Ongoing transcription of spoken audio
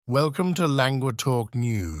Welcome to LanguaTalk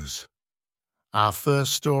News. Our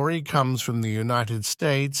first story comes from the United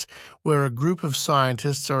States, where a group of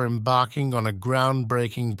scientists are embarking on a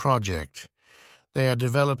groundbreaking project. They are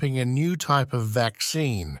developing a new type of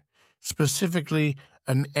vaccine, specifically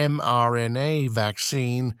an mRNA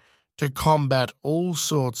vaccine, to combat all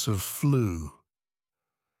sorts of flu.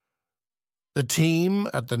 The team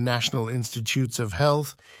at the National Institutes of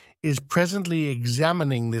Health is presently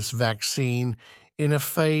examining this vaccine in a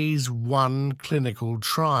Phase 1 clinical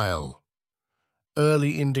trial.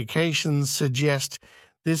 Early indications suggest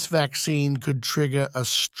this vaccine could trigger a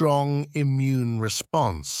strong immune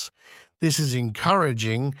response. This is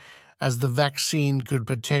encouraging, as the vaccine could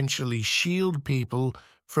potentially shield people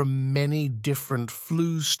from many different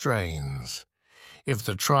flu strains. If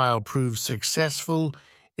the trial proves successful,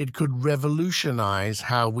 it could revolutionize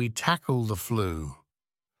how we tackle the flu.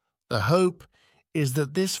 The hope is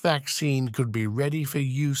that this vaccine could be ready for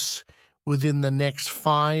use within the next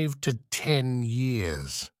 5 to 10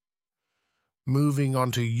 years. Moving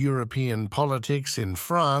on to European politics, in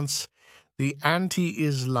France, the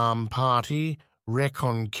anti-Islam party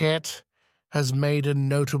Reconquête has made a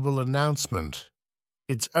notable announcement.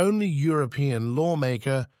 Its only European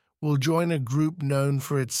lawmaker will join a group known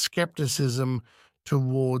for its skepticism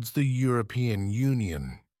towards the European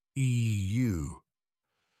Union, EU.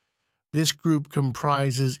 This group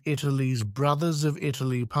comprises Italy's Brothers of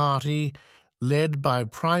Italy party, led by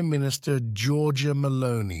Prime Minister Giorgia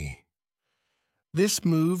Meloni. This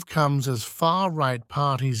move comes as far-right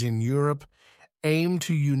parties in Europe aim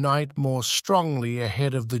to unite more strongly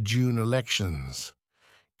ahead of the June elections.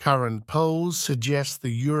 Current polls suggest the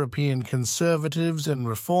European Conservatives and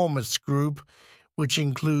Reformists group, which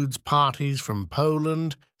includes parties from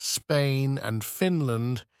Poland, Spain, and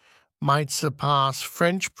Finland, might surpass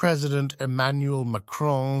French President Emmanuel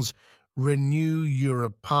Macron's Renew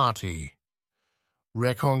Europe party.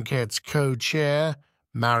 Reconquête's co-chair,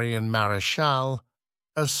 Marion Maréchal,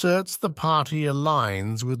 asserts the party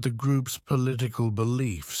aligns with the group's political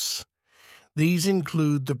beliefs. These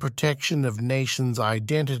include the protection of nations'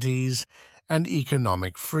 identities and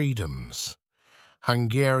economic freedoms.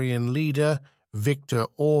 Hungarian leader Viktor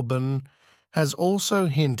Orban has also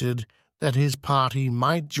hinted that his party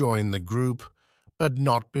might join the group, but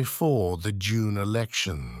not before the June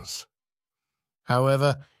elections.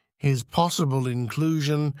 However, his possible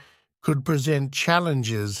inclusion could present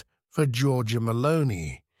challenges for Giorgia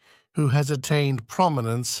Meloni, who has attained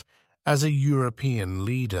prominence as a European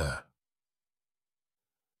leader.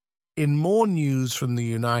 In more news from the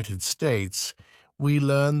United States, we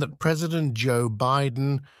learn that President Joe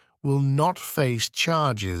Biden will not face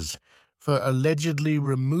charges for allegedly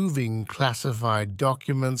removing classified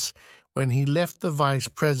documents when he left the vice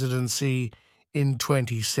presidency in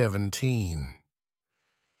 2017.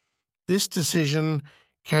 This decision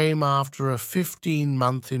came after a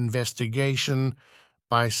 15-month investigation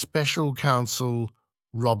by special counsel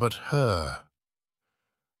Robert Hur.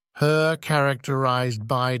 Hur characterized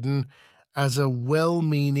Biden as a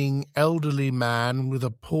well-meaning elderly man with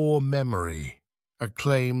a poor memory, a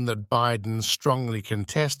claim that Biden strongly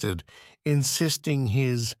contested, insisting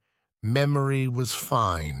his memory was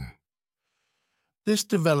fine. This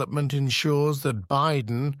development ensures that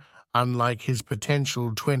Biden, unlike his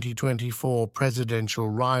potential 2024 presidential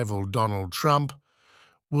rival Donald Trump,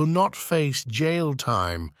 will not face jail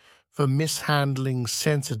time for mishandling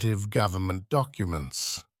sensitive government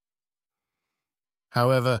documents.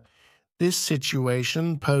 However, this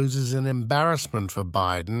situation poses an embarrassment for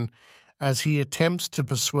Biden as he attempts to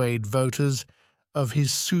persuade voters of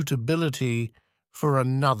his suitability for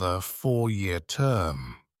another 4-year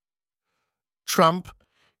term. Trump,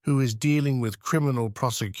 who is dealing with criminal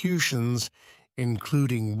prosecutions,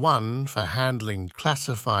 including one for handling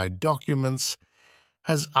classified documents,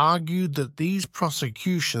 has argued that these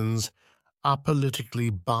prosecutions are politically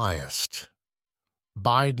biased.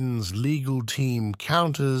 Biden's legal team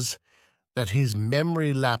counters that his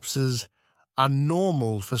memory lapses are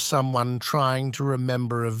normal for someone trying to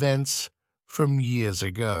remember events from years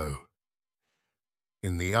ago.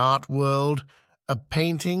 In the art world, a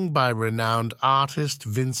painting by renowned artist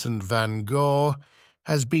Vincent van Gogh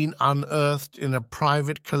has been unearthed in a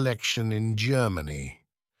private collection in Germany.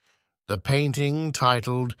 The painting,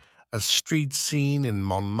 titled A Street Scene in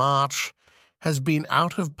Montmartre, has been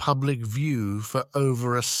out of public view for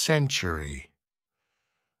over a century.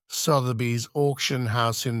 Sotheby's auction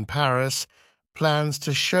house in Paris plans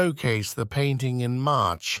to showcase the painting in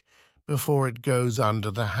March before it goes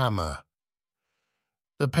under the hammer.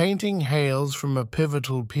 The painting hails from a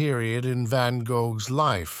pivotal period in Van Gogh's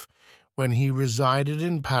life when he resided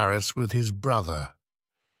in Paris with his brother.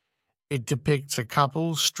 It depicts a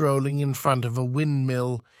couple strolling in front of a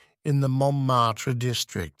windmill in the Montmartre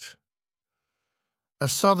district. A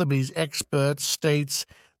Sotheby's expert states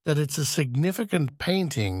that it's a significant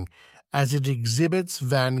painting as it exhibits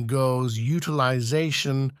Van Gogh's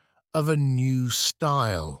utilization of a new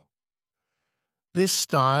style. This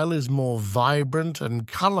style is more vibrant and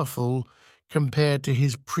colorful compared to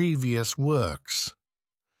his previous works.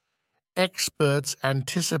 Experts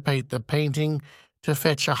anticipate the painting to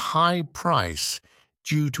fetch a high price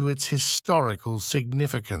due to its historical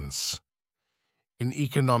significance. In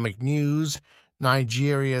economic news,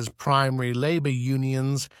 Nigeria's primary labor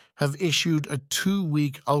unions have issued a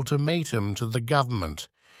 2-week ultimatum to the government,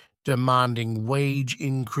 demanding wage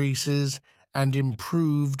increases and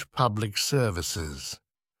improved public services.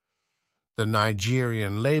 The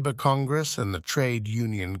Nigerian Labour Congress and the Trade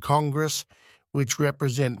Union Congress, which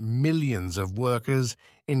represent millions of workers,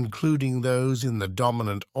 including those in the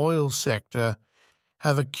dominant oil sector,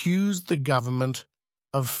 have accused the government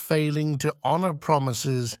of failing to honor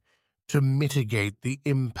promises to mitigate the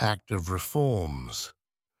impact of reforms.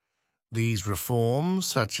 These reforms,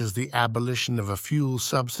 such as the abolition of a fuel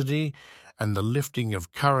subsidy and the lifting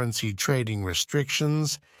of currency trading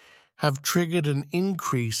restrictions, have triggered an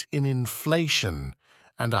increase in inflation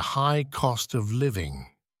and a high cost of living.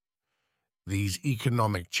 These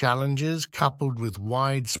economic challenges, coupled with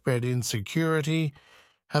widespread insecurity,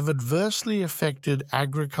 have adversely affected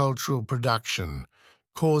agricultural production,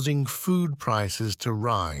 causing food prices to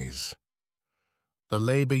rise. The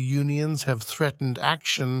labor unions have threatened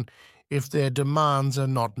action if their demands are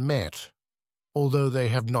not met, although they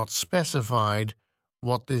have not specified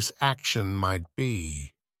what this action might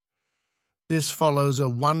be. This follows a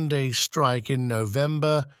 1-day strike in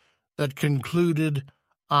November that concluded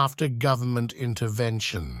after government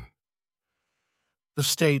intervention. The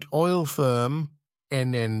state oil firm,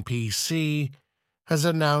 NNPC, has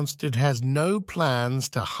announced it has no plans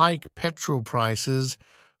to hike petrol prices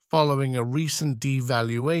following a recent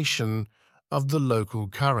devaluation of the local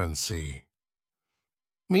currency.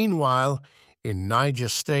 Meanwhile, in Niger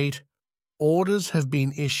State, orders have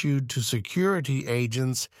been issued to security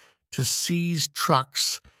agents to seize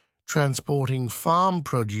trucks transporting farm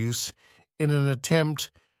produce in an attempt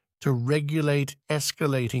to regulate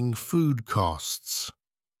escalating food costs.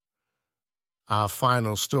 Our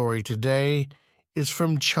final story today is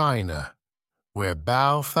from China, where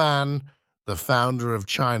Bao Fan, the founder of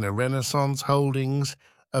China Renaissance Holdings,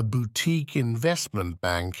 a boutique investment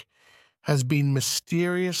bank, has been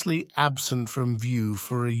mysteriously absent from view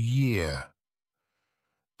for a year.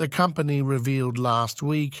 The company revealed last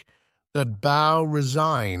week that Bao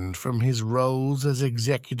resigned from his roles as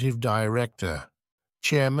executive director,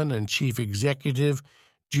 chairman and chief executive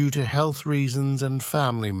due to health reasons and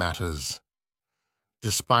family matters.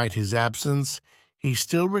 Despite his absence, he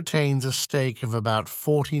still retains a stake of about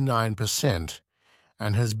 49%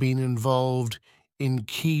 and has been involved in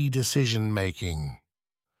key decision-making.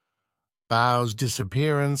 Bao's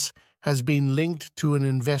disappearance has been linked to an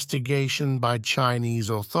investigation by Chinese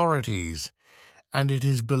authorities, and it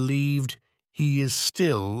is believed he is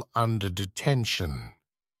still under detention.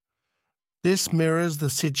 This mirrors the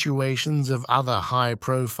situations of other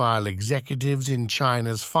high-profile executives in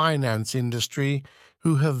China's finance industry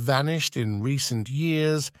who have vanished in recent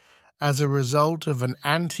years as a result of an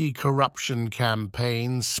anti-corruption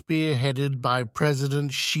campaign spearheaded by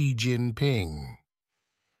President Xi Jinping.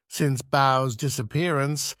 Since Bao's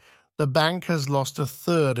disappearance, the bank has lost a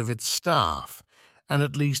third of its staff, and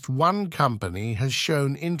at least one company has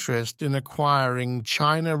shown interest in acquiring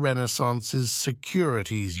China Renaissance's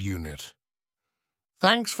securities unit.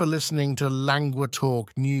 Thanks for listening to LanguaTalk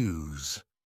News.